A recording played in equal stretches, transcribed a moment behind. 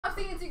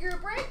CNC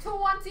group break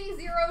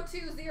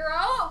 20020.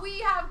 We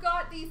have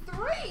got the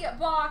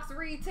 3-box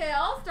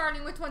retail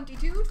starting with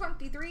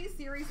 22-23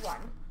 Series 1.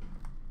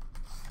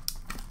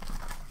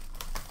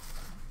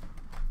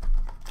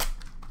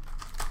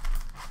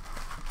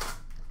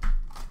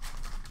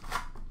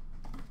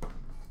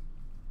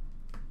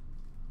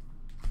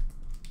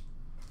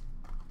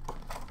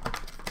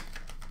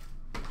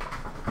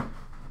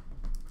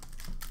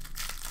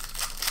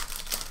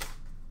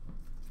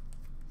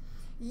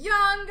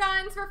 Young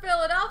Guns for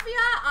Philadelphia,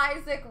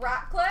 Isaac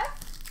Ratcliffe.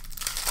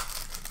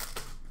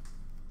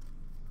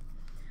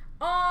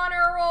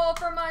 Honor Roll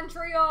for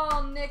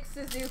Montreal, Nick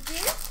Suzuki.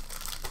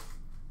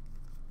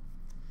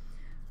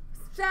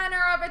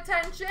 Center of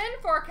Attention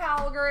for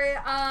Calgary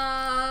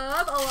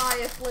of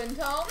Elias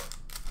Lindholm.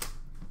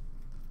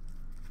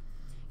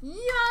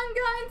 Young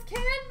Guns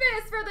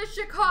Canvas for the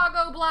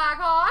Chicago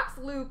Blackhawks,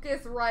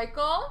 Lucas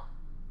Reichel.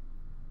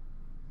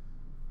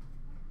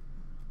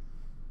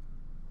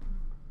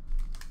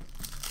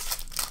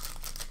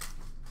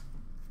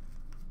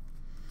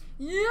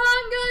 Young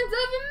Guns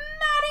of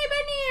Matty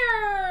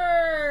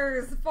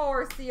Beniers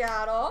for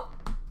Seattle.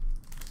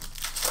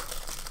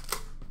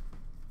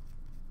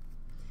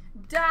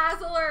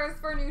 Dazzlers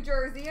for New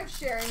Jersey of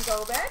Sharon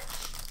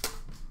Govich.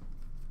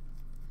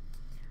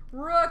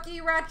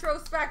 Rookie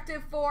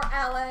Retrospective for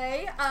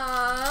LA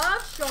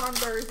of Sean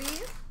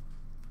Bursey.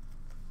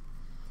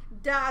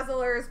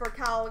 Dazzlers for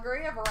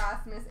Calgary of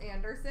Erasmus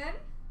Anderson.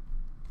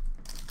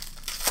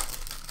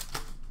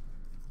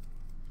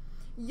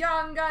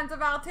 Young Guns of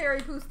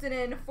Valtteri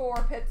Puustinen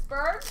for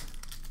Pittsburgh.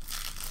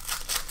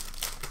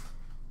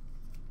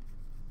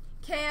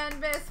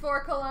 Canvas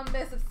for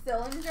Columbus of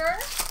Sillinger.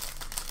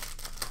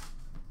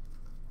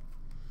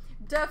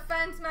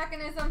 Defense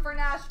Mechanism for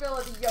Nashville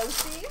of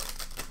Yossi.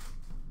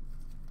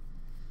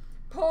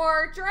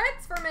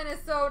 Portraits for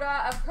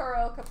Minnesota of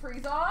Kirill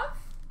Kaprizov.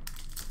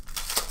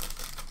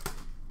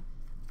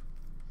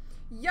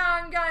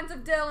 Young Guns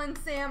of Dylan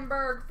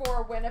Samberg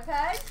for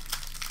Winnipeg.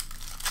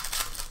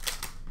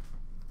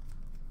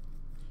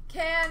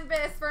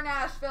 Canvas for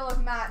Nashville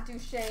of Matt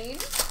Duchene.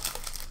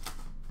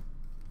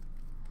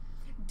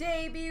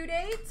 Debut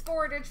dates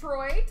for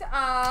Detroit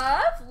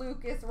of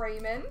Lucas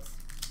Raymond.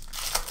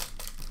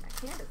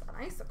 My hand is an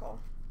icicle.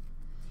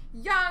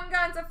 Young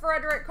Guns of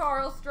Frederick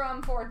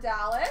Karlstrom for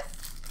Dallas.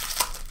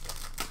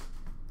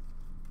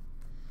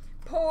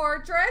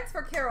 Portraits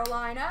for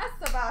Carolina,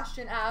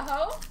 Sebastian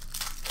Aho.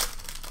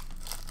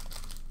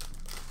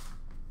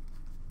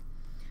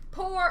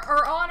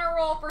 Honor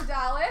Roll for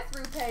Dallas,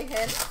 Roope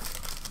Hintz.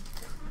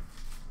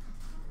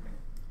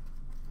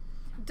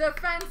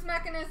 Defense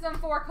Mechanism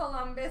for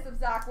Columbus of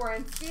Zach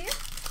Werenski.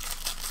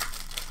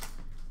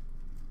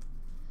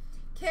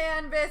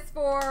 Canvas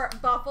for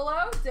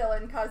Buffalo,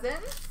 Dylan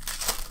Cousins.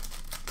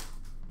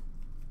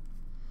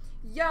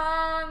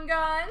 Young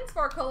Guns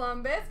for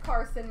Columbus,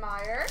 Carson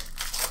Meyer.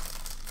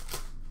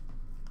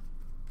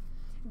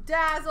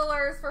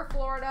 Dazzlers for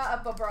Florida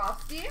of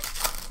Bobrovsky.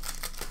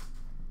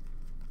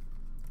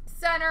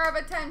 Center of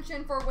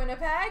Attention for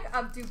Winnipeg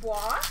of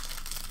Dubois.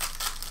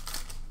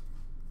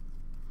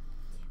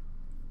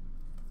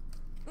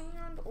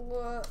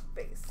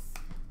 Base.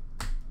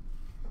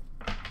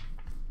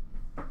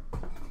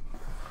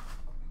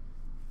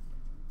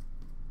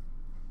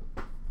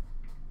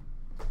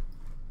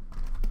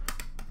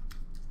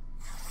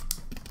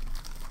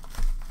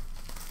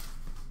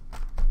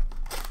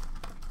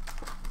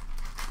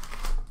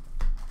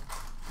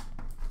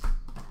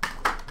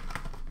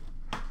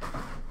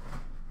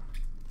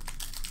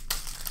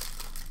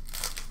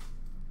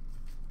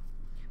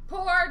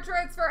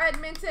 Portraits for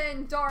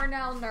Edmonton,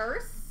 Darnell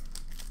Nurse.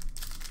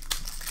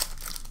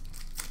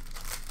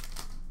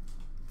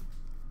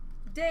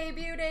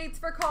 Debut dates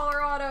for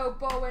Colorado,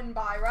 Bowen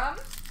Byram.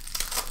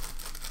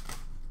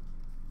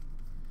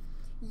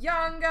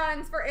 Young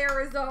Guns for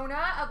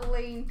Arizona of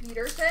Lane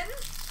Peterson.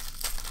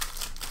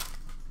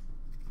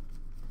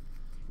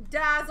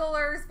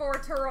 Dazzlers for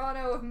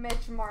Toronto of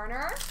Mitch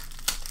Marner.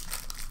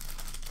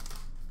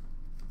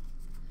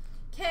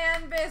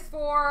 Canvas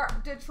for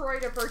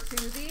Detroit of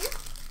Bertuzzi.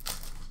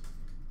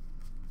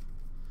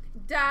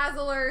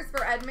 Dazzlers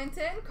for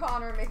Edmonton,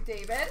 Connor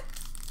McDavid.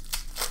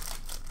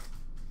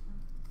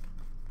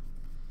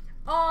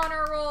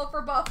 Honor Roll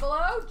for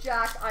Buffalo,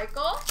 Jack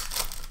Eichel.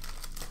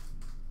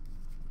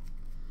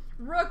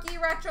 Rookie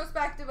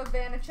Retrospective of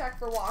Vanacek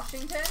for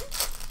Washington.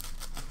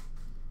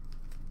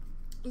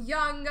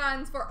 Young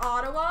Guns for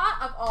Ottawa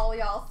of Ollie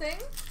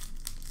Alsing.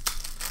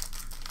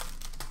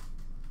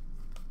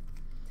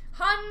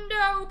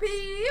 Hundo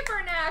P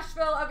for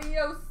Nashville of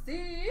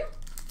EOC.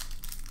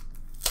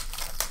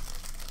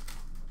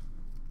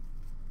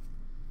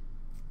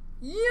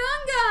 Young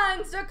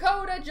Guns,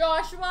 Dakota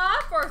Joshua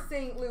for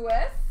St.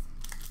 Louis.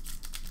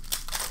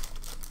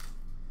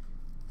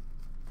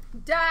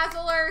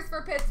 Dazzlers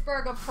for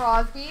Pittsburgh of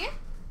Crosby.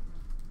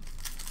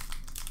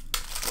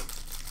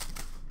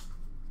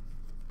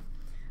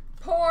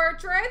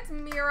 Portraits,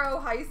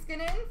 Miro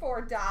Heiskanen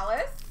for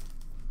Dallas.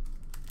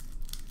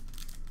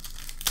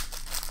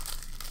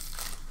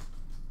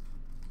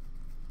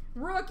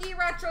 Rookie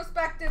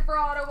retrospective for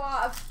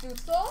Ottawa of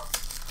Stützle.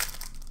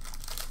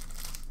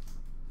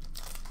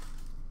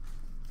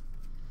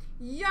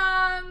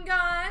 Young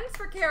Guns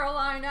for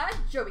Carolina,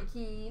 Joey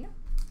Keane.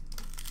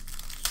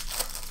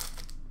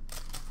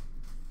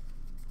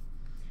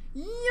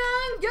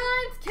 Young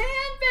Guns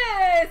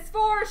canvas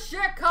for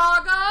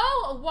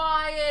Chicago,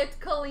 Wyatt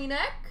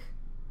Kalinick.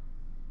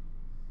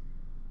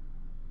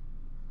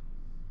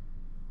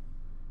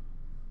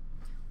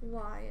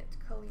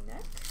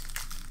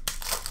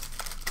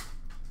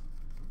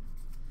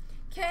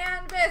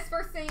 Canvas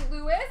for St.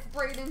 Louis,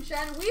 Braden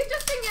Shen. We've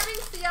just been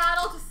giving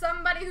Seattle to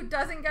somebody who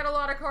doesn't get a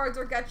lot of cards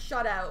or gets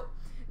shut out.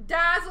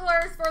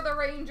 Dazzlers for the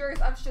Rangers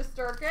of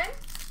Shesterkin.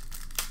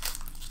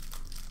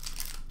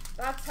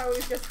 That's how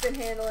we've just been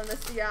handling the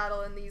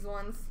Seattle in these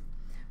ones.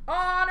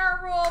 Honor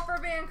Roll for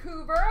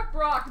Vancouver,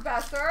 Brock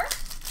Besser.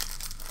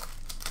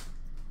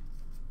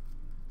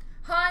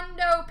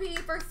 Hundo P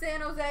for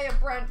San Jose of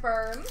Brent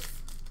Burns.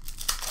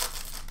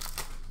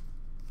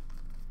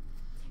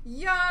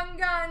 Young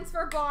Guns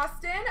for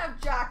Boston of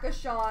Jack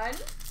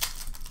Ashawn.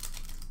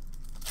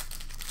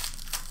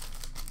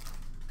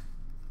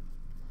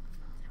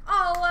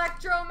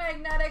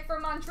 Electromagnetic for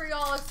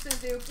Montreal of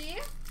Suzuki.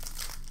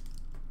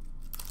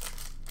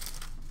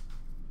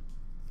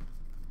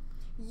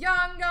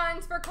 Young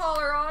Guns for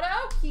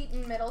Colorado,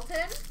 Keaton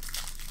Middleton.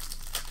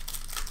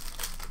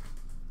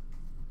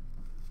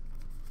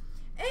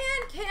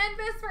 And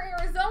canvas for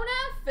Arizona,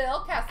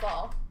 Phil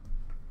Kessel.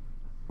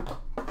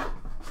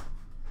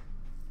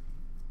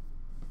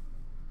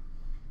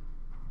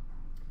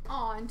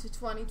 On to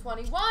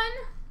 2021.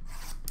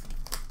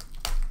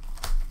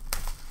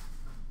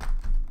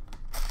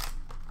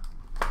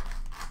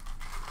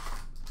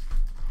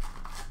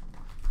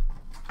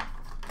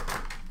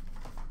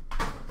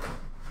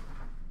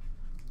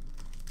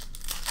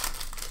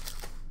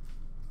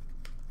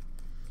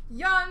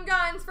 Young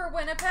Guns for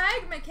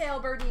Winnipeg,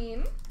 Mikhail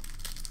Berdin.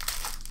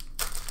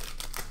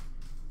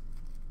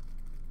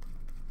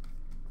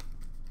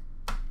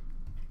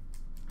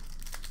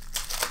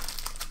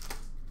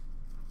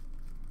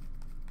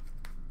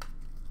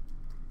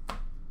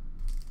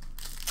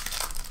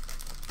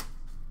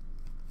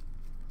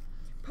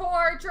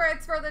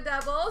 Portraits for the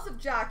Devils of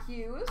Jack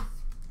Hughes.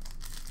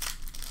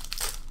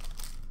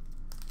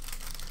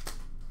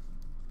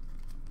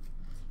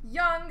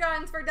 Young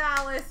Guns for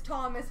Dallas,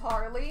 Thomas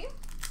Harley.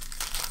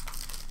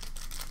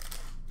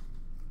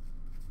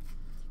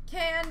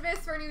 Canvas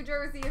for New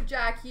Jersey of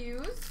Jack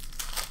Hughes.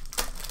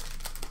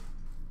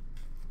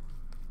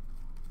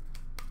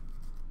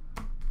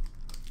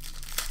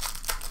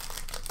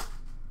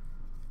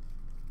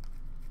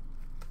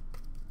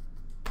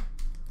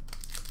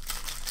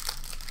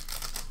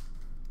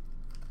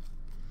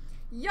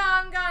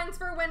 Young Guns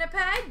for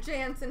Winnipeg,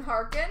 Jansen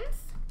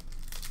Harkins.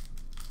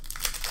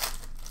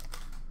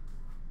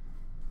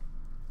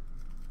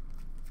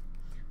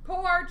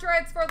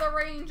 Portraits for the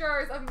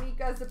Rangers of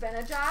Mika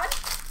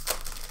Zibanejad.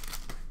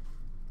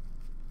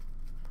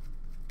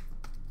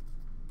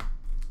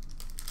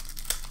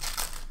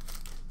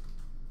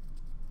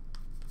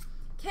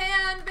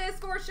 Canvas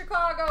for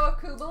Chicago of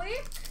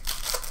Kubalik.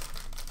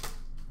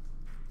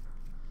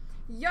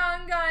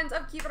 Young Guns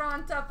of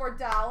Kiviranta for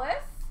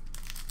Dallas.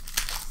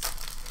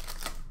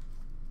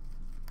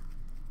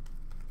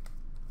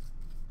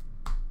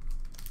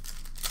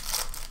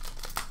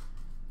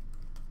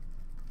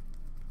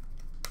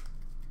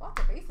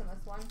 Lots of base in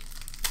this one.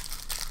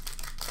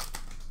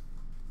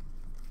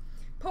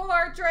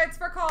 Portraits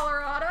for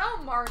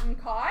Colorado, Martin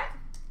Cott.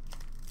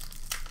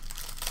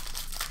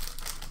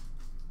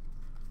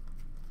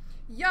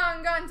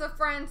 Young Guns of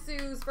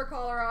Francouz for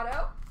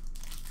Colorado.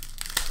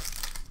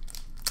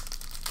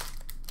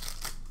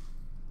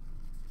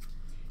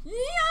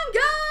 Young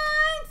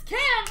Guns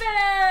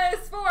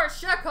canvas for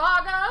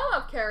Chicago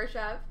of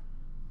Karashev.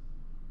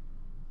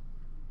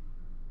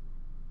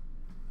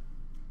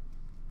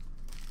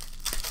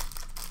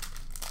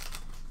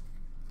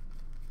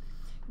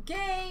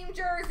 Game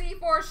jersey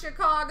for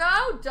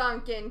Chicago,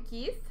 Duncan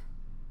Keith.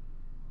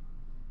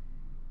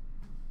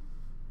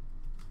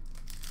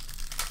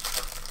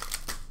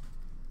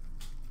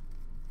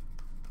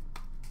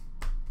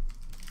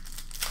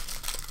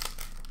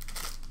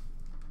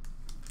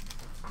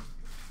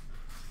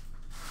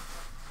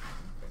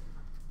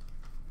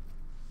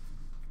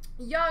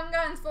 Young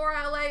Guns for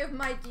LA of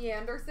Mikey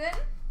Anderson.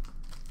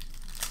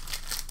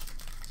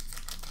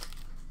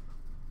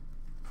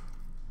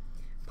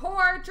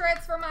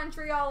 Portraits for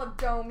Montreal of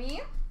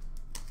Domi.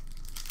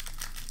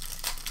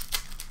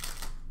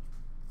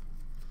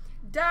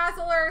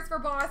 Dazzlers for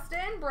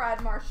Boston,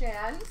 Brad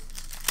Marchand.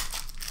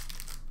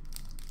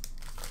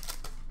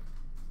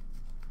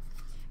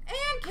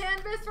 And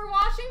canvas for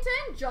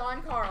Washington,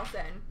 John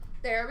Carlson.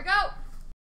 There we go.